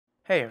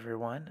Hey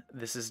everyone,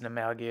 this is an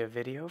Amalgia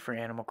video for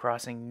Animal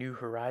Crossing New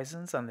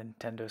Horizons on the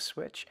Nintendo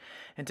Switch,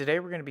 and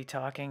today we're going to be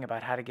talking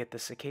about how to get the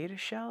Cicada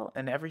Shell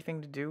and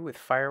everything to do with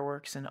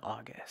fireworks in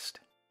August.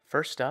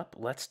 First up,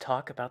 let's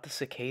talk about the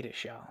Cicada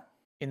Shell.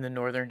 In the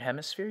Northern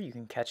Hemisphere, you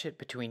can catch it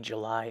between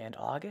July and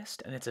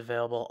August, and it's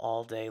available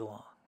all day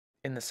long.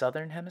 In the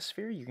Southern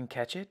Hemisphere, you can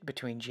catch it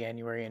between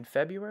January and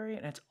February,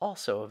 and it's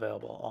also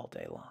available all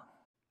day long.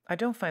 I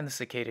don't find the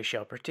cicada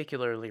shell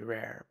particularly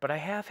rare, but I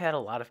have had a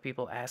lot of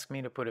people ask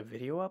me to put a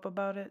video up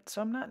about it,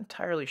 so I'm not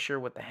entirely sure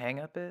what the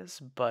hang-up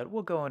is, but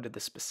we'll go into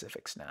the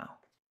specifics now.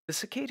 The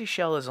cicada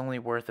shell is only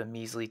worth a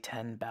measly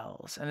 10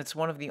 bells, and it's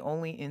one of the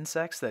only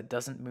insects that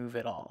doesn't move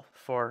at all,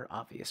 for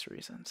obvious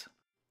reasons.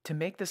 To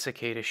make the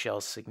cicada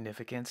shell's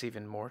significance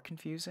even more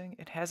confusing,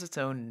 it has its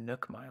own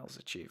Nook Miles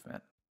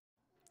achievement.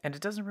 And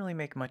it doesn't really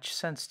make much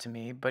sense to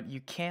me, but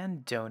you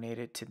can donate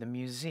it to the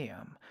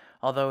museum,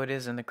 although it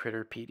is in the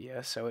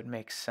Critterpedia, so it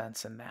makes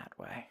sense in that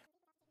way.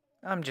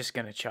 I'm just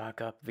gonna chalk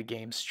up the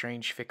game's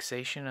strange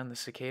fixation on the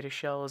cicada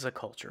shell as a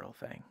cultural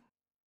thing.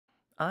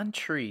 On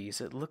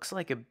trees, it looks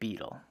like a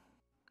beetle.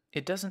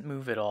 It doesn't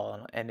move at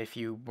all, and if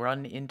you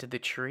run into the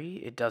tree,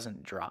 it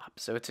doesn't drop,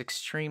 so it's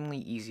extremely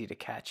easy to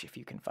catch if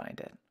you can find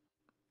it.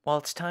 While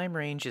its time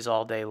range is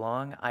all day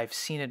long, I've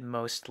seen it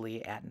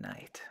mostly at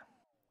night.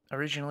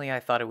 Originally, I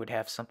thought it would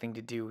have something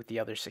to do with the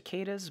other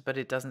cicadas, but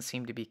it doesn't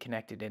seem to be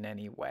connected in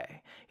any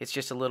way. It's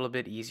just a little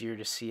bit easier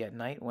to see at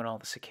night when all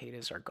the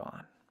cicadas are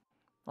gone.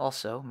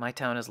 Also, my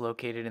town is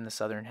located in the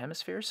southern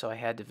hemisphere, so I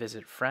had to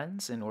visit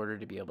friends in order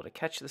to be able to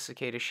catch the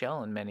cicada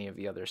shell and many of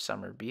the other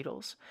summer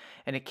beetles,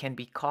 and it can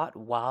be caught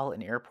while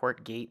an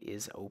airport gate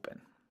is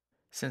open.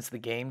 Since the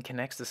game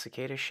connects the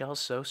cicada shell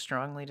so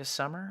strongly to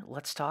summer,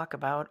 let's talk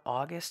about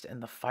August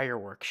and the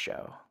fireworks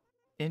show.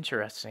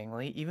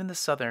 Interestingly, even the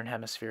southern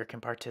hemisphere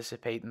can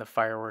participate in the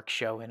fireworks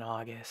show in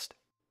August.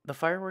 The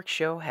fireworks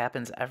show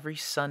happens every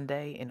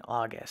Sunday in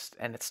August,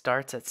 and it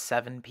starts at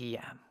 7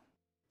 p.m.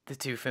 The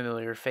two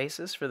familiar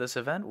faces for this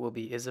event will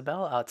be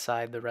Isabelle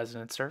outside the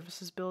Resident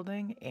Services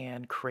building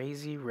and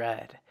Crazy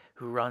Red,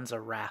 who runs a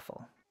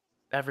raffle.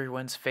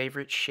 Everyone's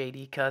favorite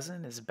shady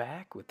cousin is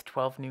back with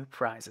 12 new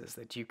prizes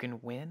that you can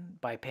win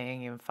by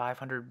paying him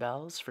 500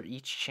 bells for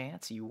each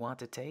chance you want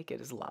to take at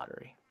his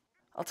lottery.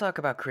 I'll talk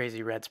about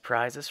Crazy Red's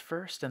prizes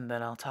first, and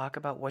then I'll talk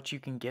about what you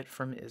can get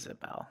from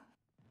Isabelle.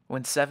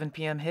 When 7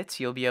 p.m. hits,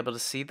 you'll be able to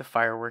see the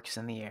fireworks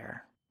in the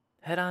air.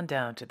 Head on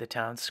down to the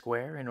town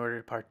square in order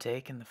to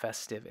partake in the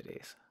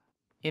festivities.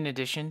 In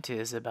addition to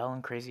Isabelle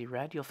and Crazy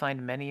Red, you'll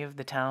find many of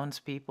the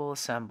townspeople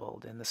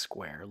assembled in the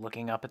square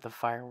looking up at the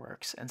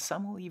fireworks, and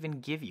some will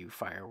even give you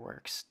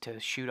fireworks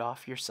to shoot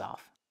off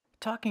yourself.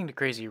 Talking to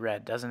Crazy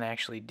Red doesn't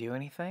actually do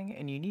anything,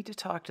 and you need to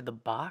talk to the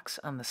box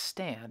on the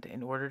stand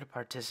in order to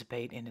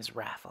participate in his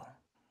raffle.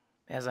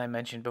 As I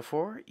mentioned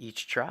before,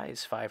 each try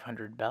is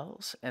 500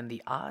 bells, and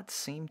the odds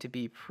seem to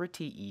be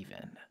pretty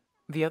even.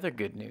 The other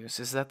good news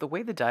is that the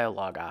way the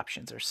dialogue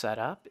options are set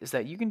up is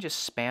that you can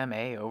just spam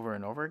A over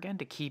and over again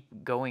to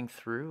keep going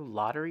through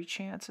lottery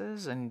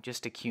chances and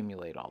just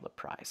accumulate all the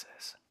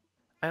prizes.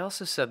 I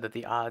also said that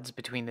the odds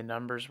between the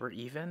numbers were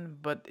even,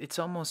 but it's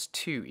almost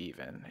too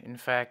even. In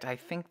fact, I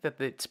think that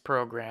it's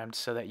programmed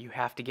so that you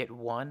have to get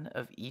one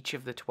of each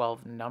of the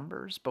 12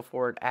 numbers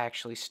before it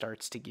actually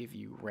starts to give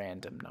you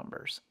random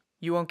numbers.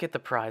 You won't get the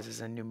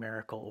prizes in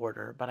numerical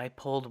order, but I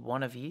pulled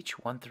one of each,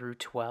 1 through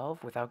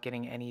 12, without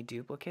getting any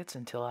duplicates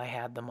until I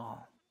had them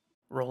all.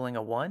 Rolling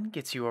a 1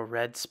 gets you a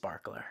red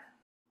sparkler.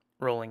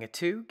 Rolling a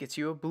 2 gets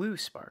you a blue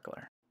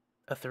sparkler.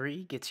 A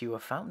 3 gets you a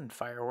fountain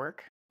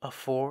firework. A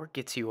 4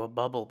 gets you a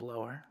bubble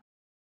blower.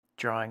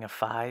 Drawing a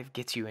 5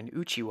 gets you an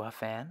Uchiwa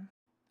fan.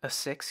 A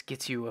 6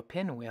 gets you a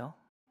pinwheel.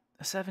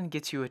 A 7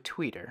 gets you a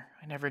tweeter.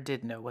 I never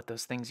did know what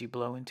those things you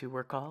blow into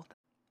were called.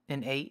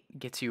 An 8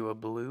 gets you a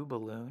blue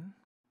balloon.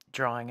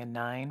 Drawing a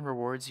 9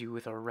 rewards you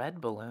with a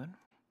red balloon.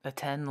 A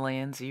 10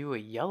 lands you a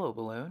yellow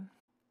balloon.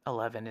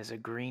 11 is a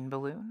green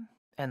balloon.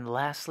 And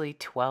lastly,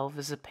 12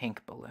 is a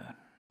pink balloon.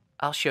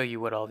 I'll show you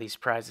what all these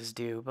prizes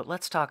do, but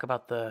let's talk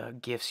about the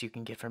gifts you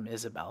can get from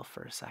Isabelle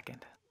for a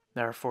second.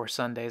 There are 4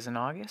 Sundays in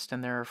August,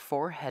 and there are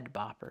 4 head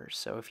boppers,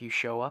 so if you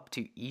show up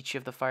to each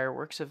of the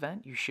fireworks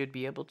event, you should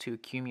be able to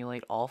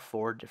accumulate all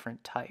 4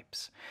 different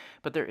types.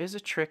 But there is a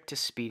trick to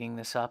speeding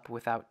this up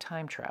without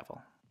time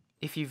travel.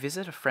 If you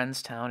visit a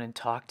friend's town and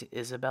talk to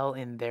Isabelle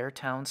in their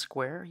town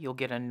square, you'll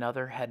get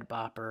another head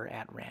bopper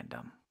at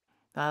random.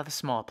 The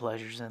small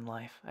pleasures in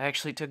life. I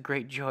actually took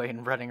great joy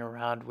in running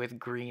around with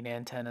green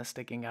antennas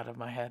sticking out of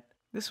my head.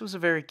 This was a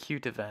very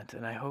cute event,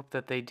 and I hope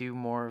that they do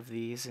more of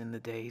these in the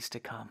days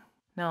to come.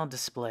 Now I'll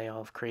display all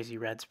of Crazy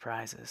Red's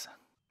prizes.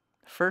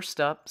 First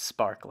up,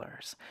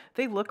 sparklers.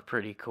 They look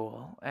pretty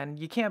cool, and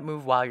you can't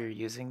move while you're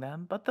using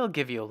them, but they'll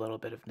give you a little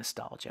bit of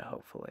nostalgia,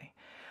 hopefully.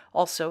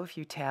 Also, if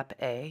you tap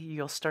A,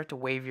 you'll start to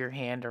wave your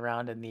hand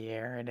around in the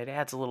air, and it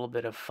adds a little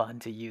bit of fun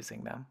to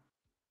using them.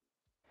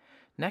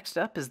 Next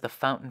up is the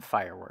fountain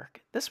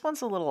firework. This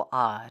one's a little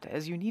odd,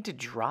 as you need to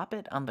drop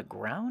it on the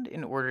ground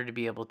in order to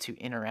be able to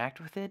interact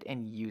with it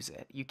and use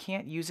it. You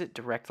can't use it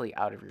directly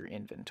out of your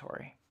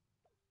inventory.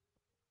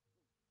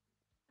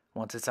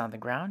 Once it's on the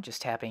ground,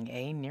 just tapping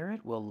A near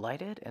it will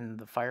light it and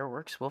the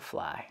fireworks will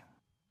fly.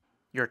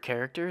 Your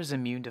character is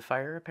immune to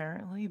fire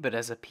apparently, but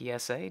as a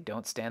PSA,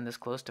 don't stand this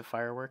close to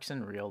fireworks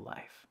in real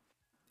life.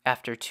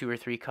 After 2 or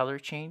 3 color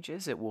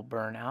changes, it will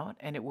burn out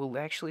and it will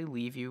actually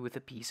leave you with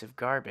a piece of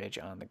garbage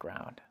on the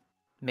ground.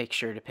 Make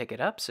sure to pick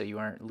it up so you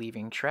aren't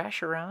leaving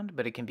trash around,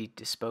 but it can be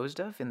disposed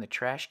of in the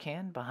trash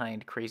can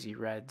behind Crazy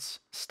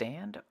Red's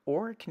stand,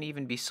 or it can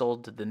even be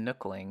sold to the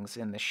Nooklings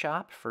in the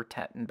shop for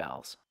 10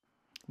 bells.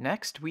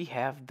 Next, we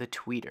have the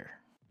tweeter.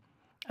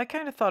 I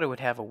kind of thought it would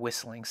have a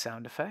whistling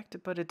sound effect,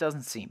 but it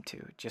doesn't seem to.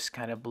 It just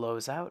kind of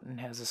blows out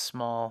and has a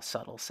small,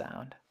 subtle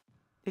sound.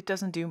 It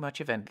doesn't do much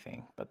of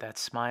anything, but that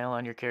smile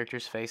on your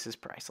character's face is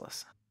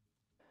priceless.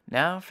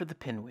 Now for the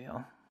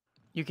pinwheel.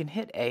 You can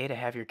hit A to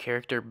have your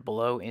character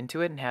blow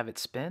into it and have it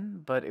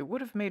spin, but it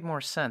would have made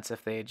more sense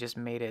if they had just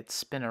made it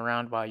spin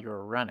around while you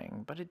were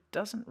running, but it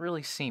doesn't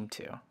really seem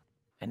to.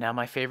 And now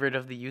my favorite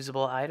of the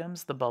usable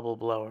items, the bubble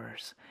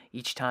blowers.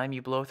 Each time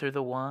you blow through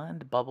the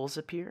wand, bubbles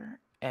appear,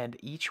 and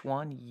each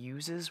one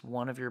uses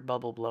one of your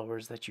bubble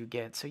blowers that you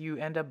get, so you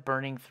end up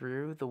burning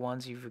through the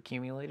ones you've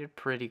accumulated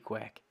pretty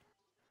quick.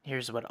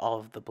 Here's what all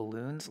of the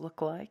balloons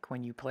look like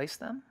when you place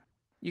them.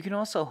 You can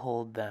also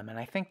hold them, and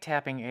I think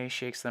tapping A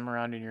shakes them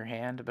around in your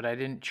hand, but I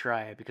didn't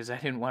try it because I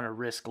didn't want to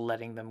risk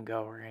letting them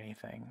go or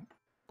anything.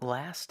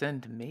 Last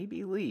and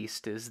maybe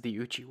least is the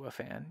Uchiwa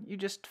fan. You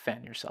just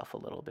fan yourself a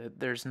little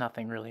bit. There's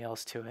nothing really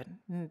else to it.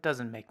 It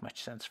doesn't make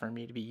much sense for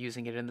me to be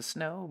using it in the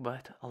snow,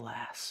 but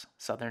alas,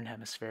 Southern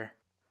Hemisphere.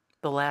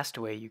 The last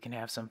way you can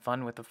have some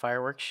fun with the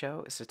fireworks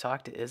show is to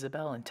talk to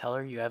Isabel and tell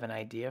her you have an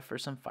idea for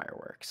some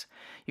fireworks.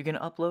 You can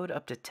upload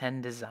up to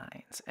 10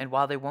 designs, and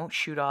while they won't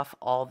shoot off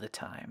all the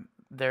time,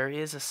 there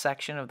is a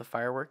section of the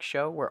fireworks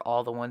show where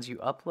all the ones you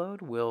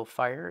upload will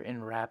fire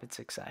in rapid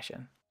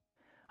succession.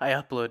 I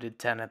uploaded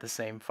 10 of the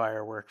same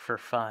firework for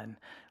fun.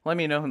 Let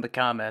me know in the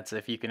comments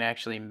if you can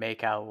actually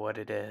make out what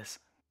it is.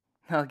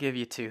 I'll give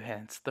you 2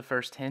 hints. The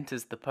first hint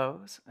is the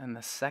pose, and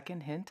the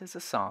second hint is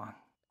a song.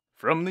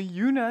 From the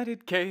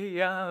United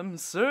K, I'm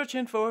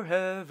searching for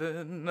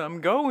heaven.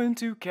 I'm going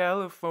to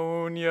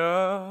California.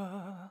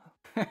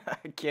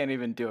 I can't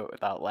even do it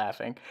without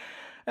laughing.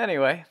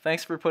 Anyway,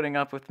 thanks for putting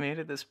up with me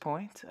to this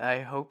point. I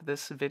hope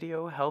this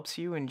video helps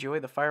you enjoy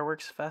the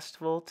fireworks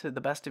festival to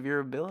the best of your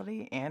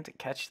ability and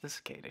catch the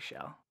cicada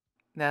shell.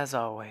 As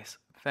always,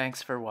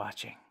 thanks for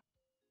watching.